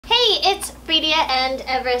it's Friedia and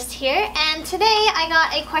Everest here, and today I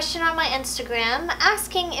got a question on my Instagram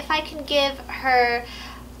asking if I can give her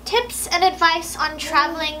tips and advice on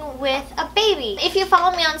traveling with a baby. If you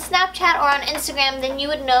follow me on Snapchat or on Instagram, then you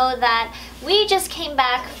would know that we just came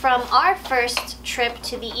back from our first trip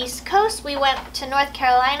to the East Coast. We went to North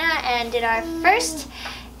Carolina and did our first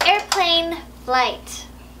airplane flight.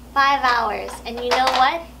 5 hours, and you know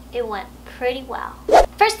what? It went pretty well.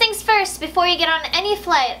 First things first, before you get on any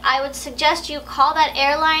flight, I would suggest you call that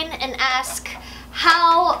airline and ask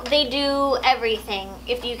how they do everything.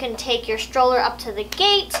 If you can take your stroller up to the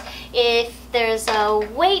gate, if there's a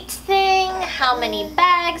weight thing, how many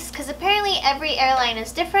bags, because apparently every airline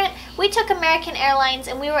is different. We took American Airlines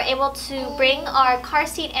and we were able to bring our car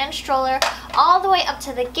seat and stroller all the way up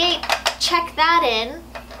to the gate, check that in,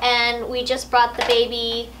 and we just brought the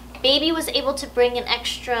baby. Baby was able to bring an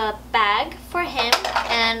extra bag for him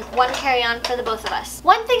and one carry-on for the both of us.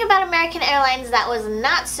 One thing about American Airlines that was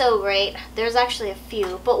not so great, there's actually a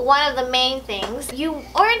few, but one of the main things, you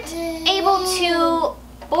weren't able to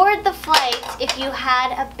board the flight if you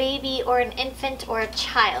had a baby or an infant or a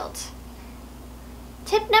child.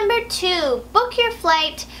 Tip number 2, book your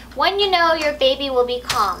flight when you know your baby will be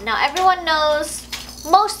calm. Now everyone knows,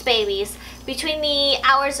 most babies, between the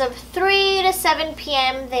hours of 3 to 7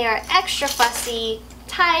 p.m. they are extra fussy,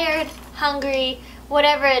 tired, hungry,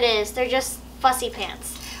 whatever it is. They're just fussy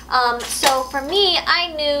pants. So for me, I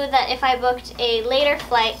knew that if I booked a later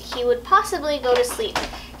flight, he would possibly go to sleep.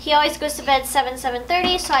 He always goes to bed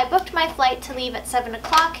 7:30, so I booked my flight to leave at 7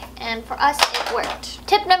 o'clock, and for us, it worked.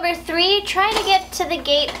 Tip number 3, try to get to the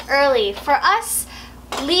gate early. For us,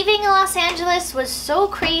 leaving Los Angeles was so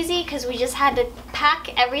crazy because we just had to pack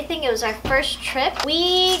everything. It was our first trip.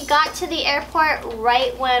 We got to the airport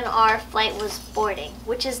right when our flight was boarding,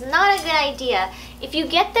 which is not a good idea. If you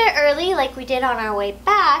get there early, like we did on our way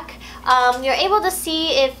back, you're able to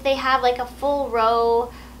see if they have like a full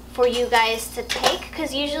row for you guys to take,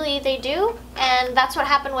 because usually they do, and that's what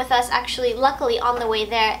happened with us actually. Luckily, on the way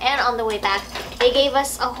there and on the way back, they gave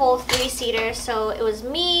us a whole 3-seater, so it was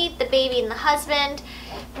me, the baby, and the husband.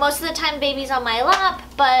 Most of the time baby's on my lap,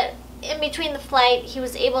 but in between the flight he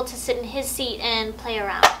was able to sit in his seat and play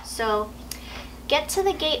around. So get to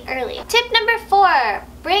the gate early. Tip number 4,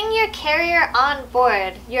 bring your carrier on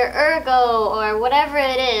board, your ergo or whatever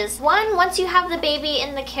it is. Once you have the baby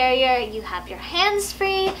in the carrier, you have your hands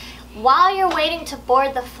free. While you're waiting to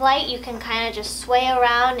board the flight, you can kind of just sway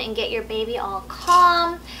around and get your baby all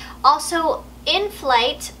calm. Also, in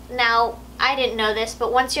flight, now I didn't know this,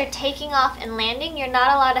 but once you're taking off and landing, you're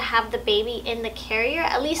not allowed to have the baby in the carrier.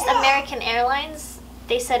 At least American Airlines,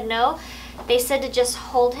 they said no. They said to just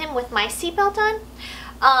hold him with my seatbelt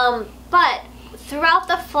on. But throughout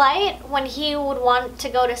the flight, when he would want to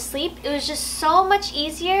go to sleep, it was just so much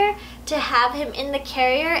easier to have him in the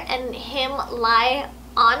carrier and him lie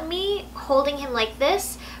on me, holding him like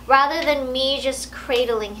this, rather than me just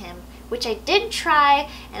cradling him, which I did try,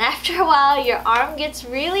 and after a while your arm gets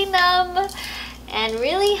really numb and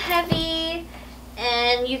really heavy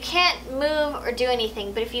and you can't move or do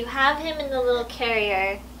anything. But if you have him in the little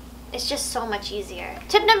carrier, it's just so much easier.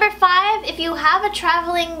 Tip number 5, if you have a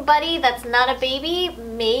traveling buddy that's not a baby,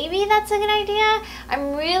 maybe that's a good idea.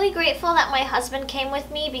 I'm really grateful that my husband came with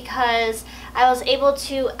me because I was able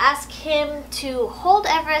to ask him to hold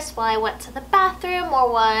Everest while I went to the bathroom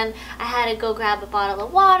or when I had to go grab a bottle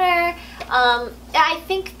of water. I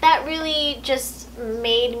think that really just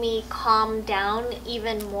made me calm down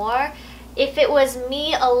even more. If it was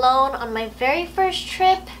me alone on my very first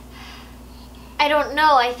trip, I don't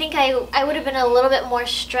know, I think I would have been a little bit more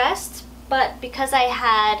stressed, but because I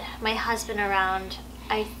had my husband around,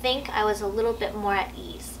 I think I was a little bit more at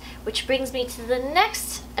ease. Which brings me to the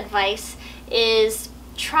next advice, is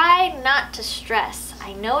try not to stress.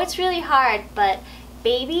 I know it's really hard, but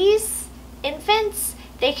babies, infants,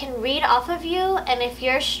 they can read off of you, and if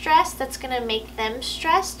you're stressed, that's gonna make them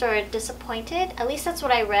stressed or disappointed. At least that's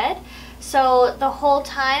what I read. So the whole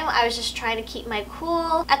time I was just trying to keep my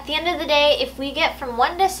cool. At the end of the day, if we get from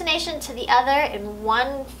one destination to the other in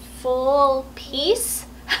one full piece,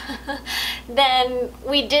 then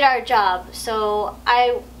we did our job. So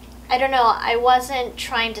I don't know, I wasn't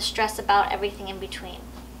trying to stress about everything in between.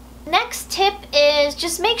 Next tip is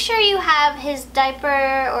just make sure you have his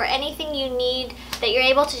diaper or anything you need that you're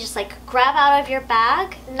able to just like grab out of your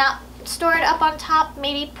bag, not store it up on top,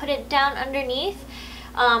 maybe put it down underneath.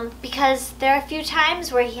 Because there are a few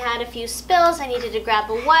times where he had a few spills, I needed to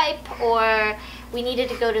grab a wipe, or we needed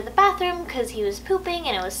to go to the bathroom because he was pooping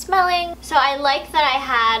and it was smelling. So I like that I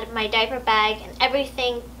had my diaper bag and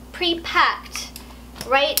everything pre-packed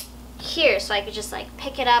right here so I could just like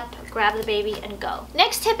pick it up, grab the baby, and go.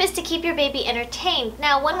 Next tip is to keep your baby entertained.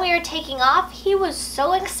 Now, when we were taking off, he was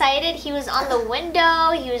so excited. He was on the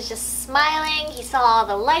window, he was just smiling, he saw all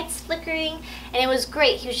the lights flickering, and it was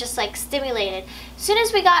great. He was just like stimulated. As soon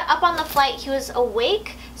as we got up on the flight, he was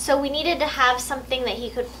awake, so we needed to have something that he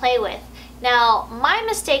could play with. Now, my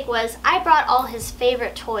mistake was I brought all his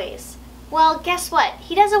favorite toys. Well, guess what?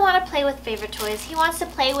 He doesn't want to play with favorite toys. He wants to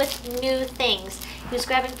play with new things. He was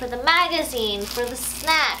grabbing for the magazine, for the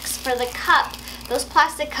snacks, for the cup. Those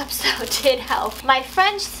plastic cups though did help. My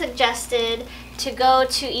friend suggested to go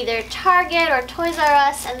to either Target or Toys R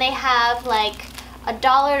Us, and they have like $1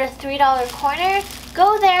 to $3 corner.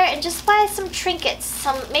 Go there and just buy some trinkets,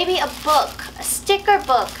 maybe a book, a sticker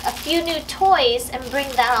book, a few new toys, and bring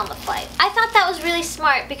that on the flight. I thought that was really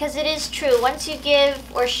smart because it is true. Once you give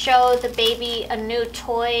or show the baby a new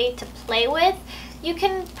toy to play with, you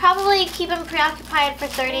can probably keep him preoccupied for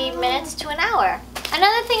 30 minutes to an hour.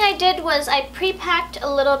 Another thing I did was I pre-packed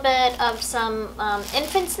a little bit of some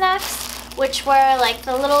infant snacks, which were like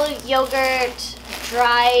the little yogurt,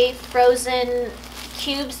 dry, frozen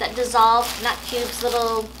cubes that dissolve, not cubes,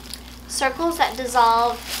 little circles that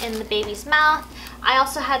dissolve in the baby's mouth. I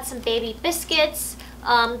also had some baby biscuits.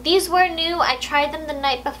 These were new. I tried them the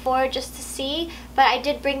night before just to see, but I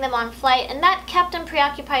did bring them on flight, and that kept him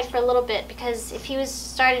preoccupied for a little bit because if he was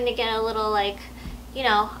starting to get a little like, you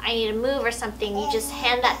know, I need to move or something, you just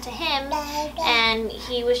hand that to him, and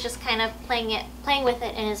he was just kind of playing with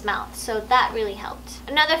it in his mouth. So that really helped.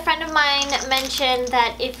 Another friend of mine mentioned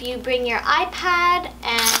that if you bring your iPad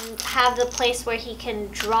and have the place where he can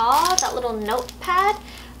draw, that little notepad,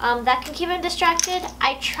 that can keep him distracted.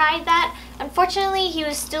 I tried that. Unfortunately, he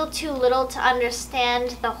was still too little to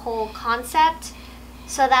understand the whole concept,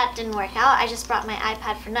 so that didn't work out. I just brought my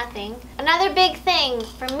iPad for nothing. Another big thing,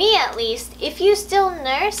 for me at least, if you still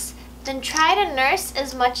nurse, then try to nurse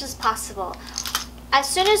as much as possible. As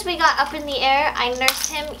soon as we got up in the air, I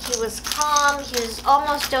nursed him. He was calm. He was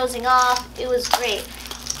almost dozing off. It was great.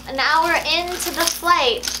 An hour into the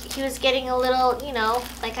flight, he was getting a little, you know,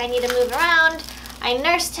 like I need to move around. I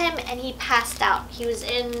nursed him and he passed out. He was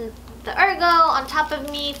in the ergo on top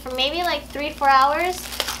of me for maybe like 3-4 hours.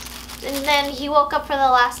 And then he woke up for the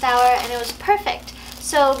last hour and it was perfect.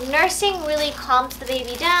 So nursing really calms the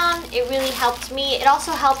baby down. It really helped me. It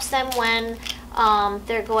also helps them when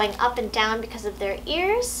they're going up and down because of their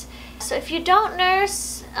ears. So if you don't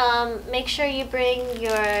nurse, make sure you bring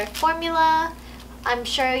your formula. I'm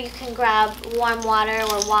sure you can grab warm water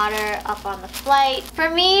or water up on the flight. For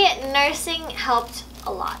me, nursing helped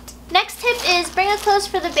a lot. Next tip is bring a clothes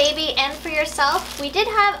for the baby and for yourself. We did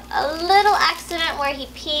have a little accident where he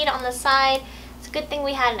peed on the side. It's a good thing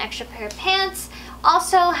we had an extra pair of pants.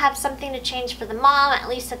 Also have something to change for the mom, at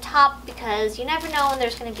least a top, because you never know when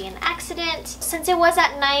there's going to be an accident. Since it was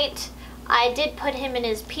at night, I did put him in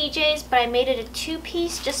his PJs, but I made it a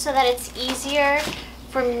 2-piece just so that it's easier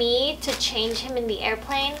for me to change him in the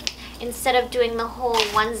airplane instead of doing the whole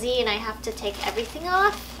onesie and I have to take everything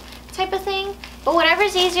off type of thing. But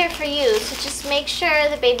whatever's easier for you, so just make sure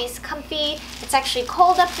the baby's comfy. It's actually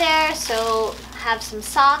cold up there, so have some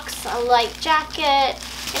socks, a light jacket,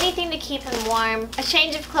 anything to keep him warm. A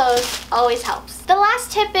change of clothes always helps. The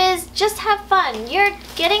last tip is just have fun. You're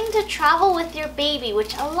getting to travel with your baby,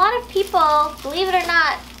 which a lot of people, believe it or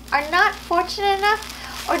not, are not fortunate enough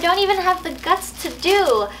or don't even have the guts to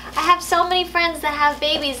do. I have so many friends that have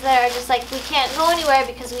babies that are just like, we can't go anywhere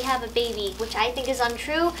because we have a baby, which I think is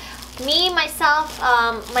untrue. Me, myself,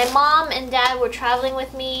 my mom and dad were traveling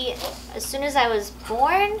with me as soon as I was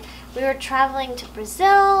born. We were traveling to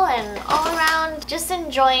Brazil and all around. Just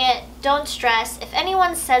enjoy it. Don't stress. If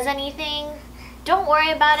anyone says anything, don't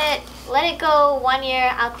worry about it. Let it go 1 year,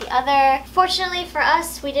 out the other. Fortunately for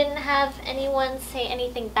us, we didn't have anyone say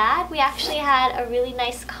anything bad. We actually had a really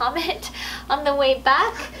nice comment on the way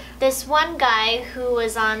back. This one guy who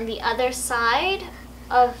was on the other side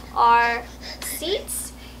of our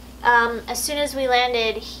seats, as soon as we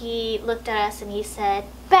landed, he looked at us and he said,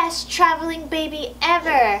 "Best traveling baby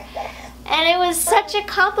ever." And it was such a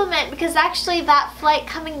compliment because actually that flight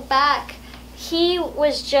coming back, he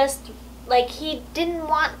was just like, he didn't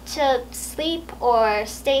want to sleep or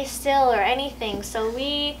stay still or anything. So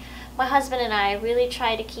my husband and I really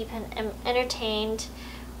tried to keep him entertained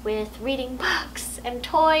with reading books and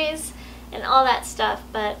toys and all that stuff.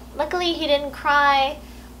 But luckily he didn't cry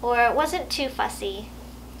or wasn't too fussy.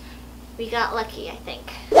 We got lucky, I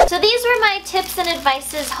think. So these were my tips and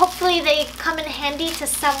advices. Hopefully they come in handy to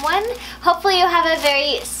someone. Hopefully you have a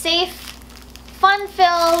very safe,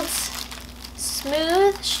 fun-filled,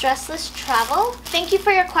 smooth, stressless travel? Thank you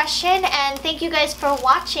for your question, and thank you guys for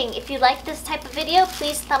watching. If you like this type of video,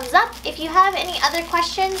 please thumbs up. If you have any other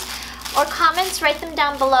questions or comments, write them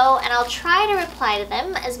down below and I'll try to reply to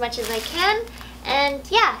them as much as I can. And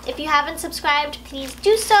yeah, if you haven't subscribed, please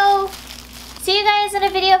do so. See you guys in a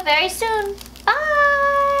video very soon.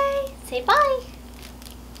 Bye! Say bye.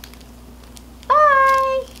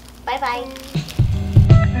 Bye! Bye-bye.